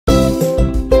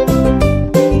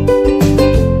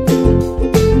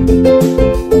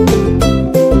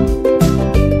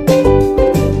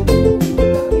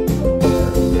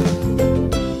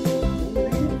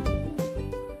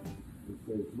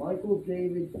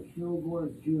Kilgore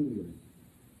Jr.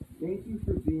 Thank you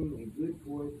for being a good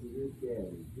boy to your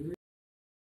daddy.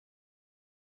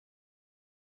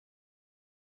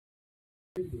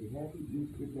 Here's a happy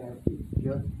Easter basket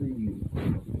just for you.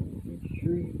 Make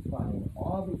sure you find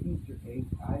all the Easter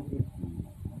eggs I give you.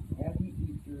 Happy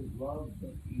Easter, love the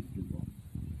Easter Bunny.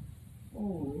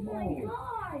 Oh my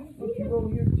God! Look, you over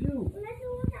here too. Let's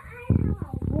go to the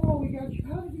house. Whoa, we got you.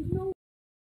 How did you know?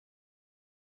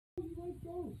 You like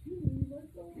those? You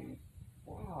like those?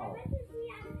 Wow. I bet if we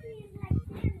actually like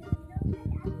family, we don't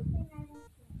like everything I want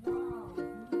to. Wow.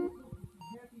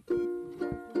 Happy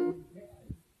Easter,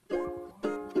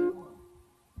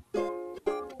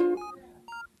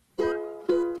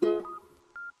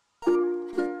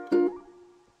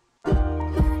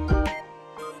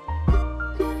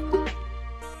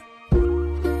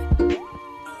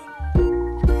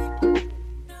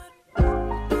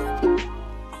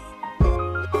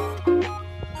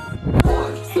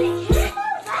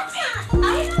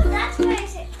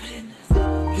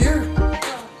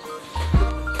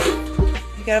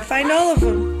 You gotta find all of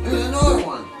them. There's another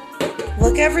one.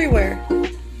 Look everywhere.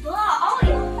 Oh,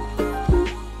 yeah.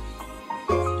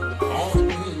 Oh,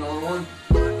 here's another one.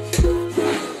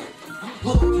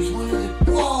 Look, there's one in there.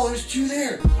 Whoa, there's two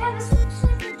there. Yeah, this looks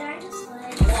like a dinosaur.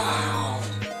 Wow.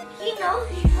 He knows.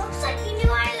 He looks like he knew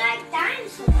I like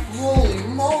dinosaurs. Holy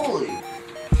moly.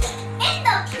 In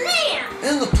the plant.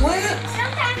 In the plant?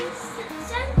 Sometimes,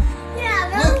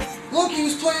 yeah, Look, he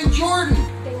was playing Jordan.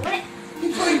 What?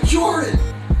 He played Jordan.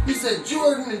 He said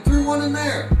Jordan and threw one in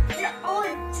there. Oh,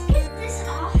 get this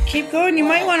off. Keep going. You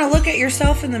might want to look at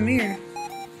yourself in the mirror.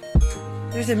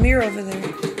 There's a mirror over there.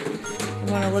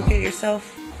 You want to look at yourself?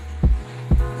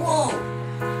 Whoa.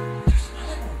 There's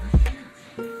another one right here.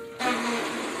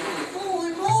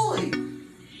 Holy moly.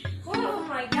 Oh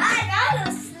my God, that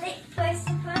was a slick place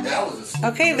to put it. That was a sneak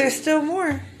Okay, peek. there's still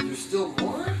more. There's still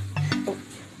more?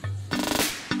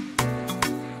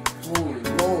 Holy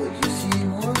moly, do you see any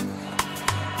more?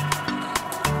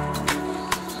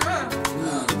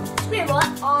 Wait, what?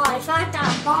 Oh, I thought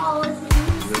that ball was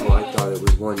in No, I thought it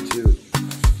was one too.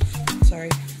 Sorry.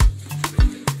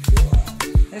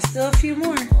 There's still a few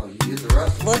more. Oh, you did the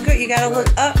rest. Look, you gotta look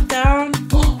up, down.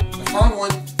 Oh, I found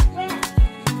one. Where?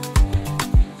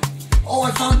 Oh,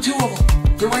 I found two of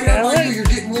them. They're right Gotta out by look. you. You're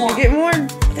getting more. You get more.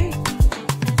 There.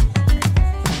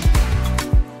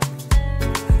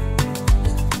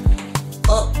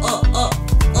 Up, up, up,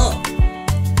 up.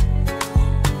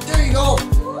 There you go.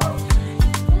 What's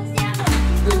the other one?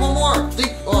 There's one more.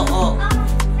 Think,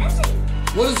 Missing.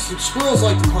 what does squirrels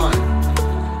like to climb?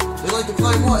 They like to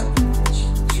climb what?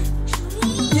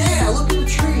 Yeah, look at the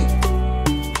tree.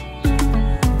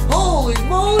 Holy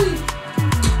moly.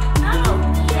 Oh,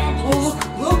 yeah. Oh,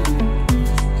 look.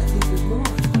 I think there's more.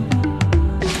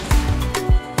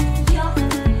 Yup.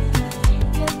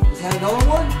 Is that another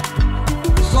one?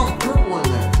 There's some purple in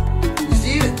there. You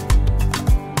see it?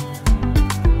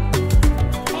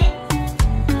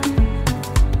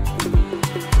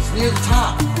 It's near the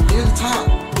top. Near the top.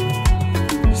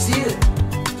 You see it?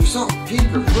 There's something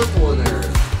pink or purple in there.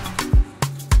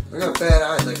 I got bad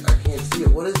eyes. I can't see it.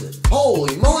 What is it?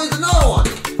 Holy moly, there's another one.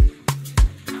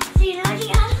 Do you know the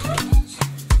other one?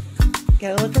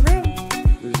 Gotta look around.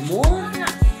 There's more?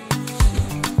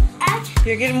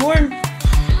 You're getting warm.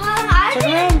 I Turn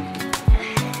didn't. around.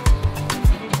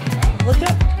 Look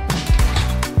up.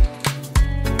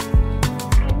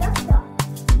 I looked up.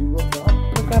 You look up.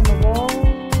 Look on the wall.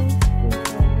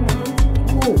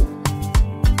 Oh,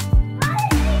 How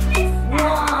did we miss that?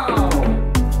 wow.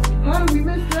 How did we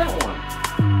miss that one?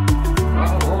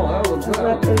 Oh, that was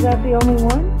good. Is that the only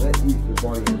one? That Easter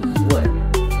bunny is slick.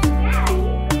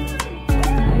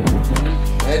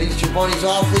 That Easter bunny's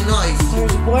awfully nice.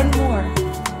 There's one more.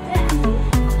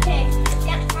 Okay,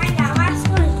 let's find our last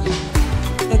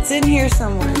one. It's in here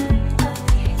somewhere.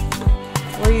 Okay.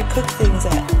 Where you cook things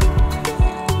at.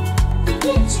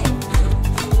 Kitchen.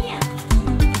 Yeah.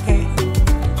 Okay.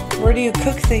 Where do you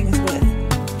cook things with?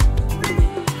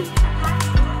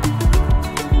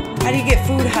 How do you get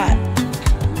food hot?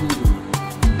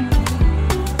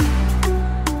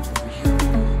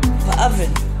 The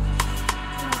oven.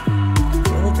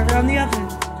 You look around the oven.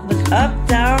 Look up,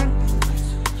 down.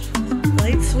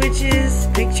 Light switches,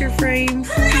 picture frames.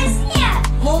 I see it.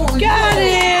 Holy Got moly.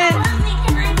 it!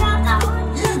 Can I grab that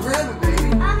one? Yeah, grab it, baby.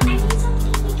 I need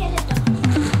something to get it done.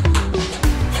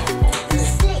 The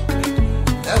stick.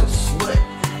 That was slick.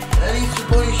 That Easter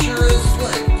bunny sure is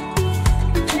slick.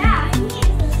 Yeah, I need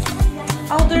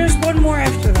this. Oh, there's one more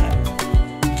after that.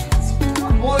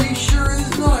 Boy, he sure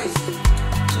is nice.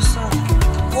 Just saw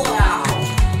that. Wow.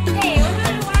 Hey, we're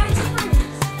going to watch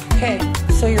this. Okay,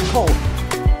 so you're cold.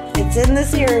 It's in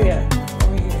this area.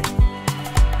 Over here.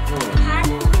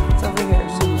 It's over here.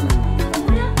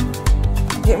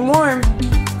 Getting warm.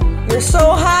 You're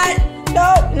so hot.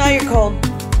 Nope, now you're cold.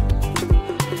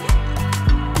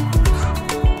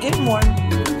 Getting warm.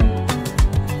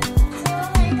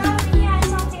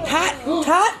 Hot,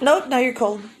 hot. Nope, now you're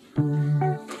cold.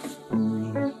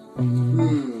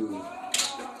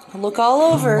 Look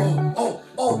all over. Oh.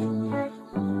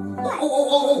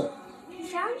 You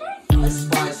found it? I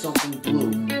spy something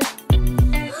blue.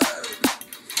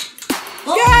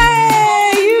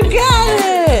 Yay! You got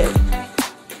it!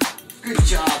 Good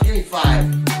job. Give me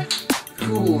 5.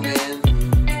 Cool, man.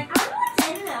 I wonder what's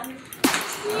in them.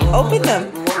 Open them.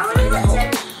 I wonder what's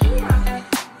in here.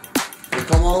 They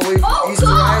come all the way from Oh, Easter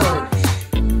God. Island.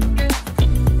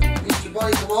 Easter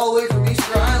Bunny come all the way from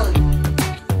Easter Island.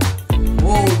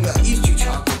 Whoa, we got Easter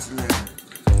chocolates in there.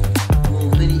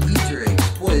 Little mini Easter eggs.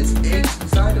 Boy, it's eggs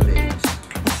inside of eggs.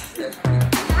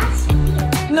 That's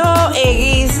cute. No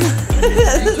eggies.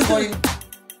 Easter Bunny.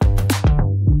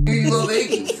 You love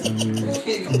eggies. You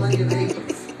gave me plenty of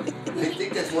eggies. I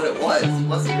think that's what it was. It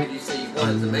must have made you say you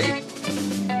wanted some eggs.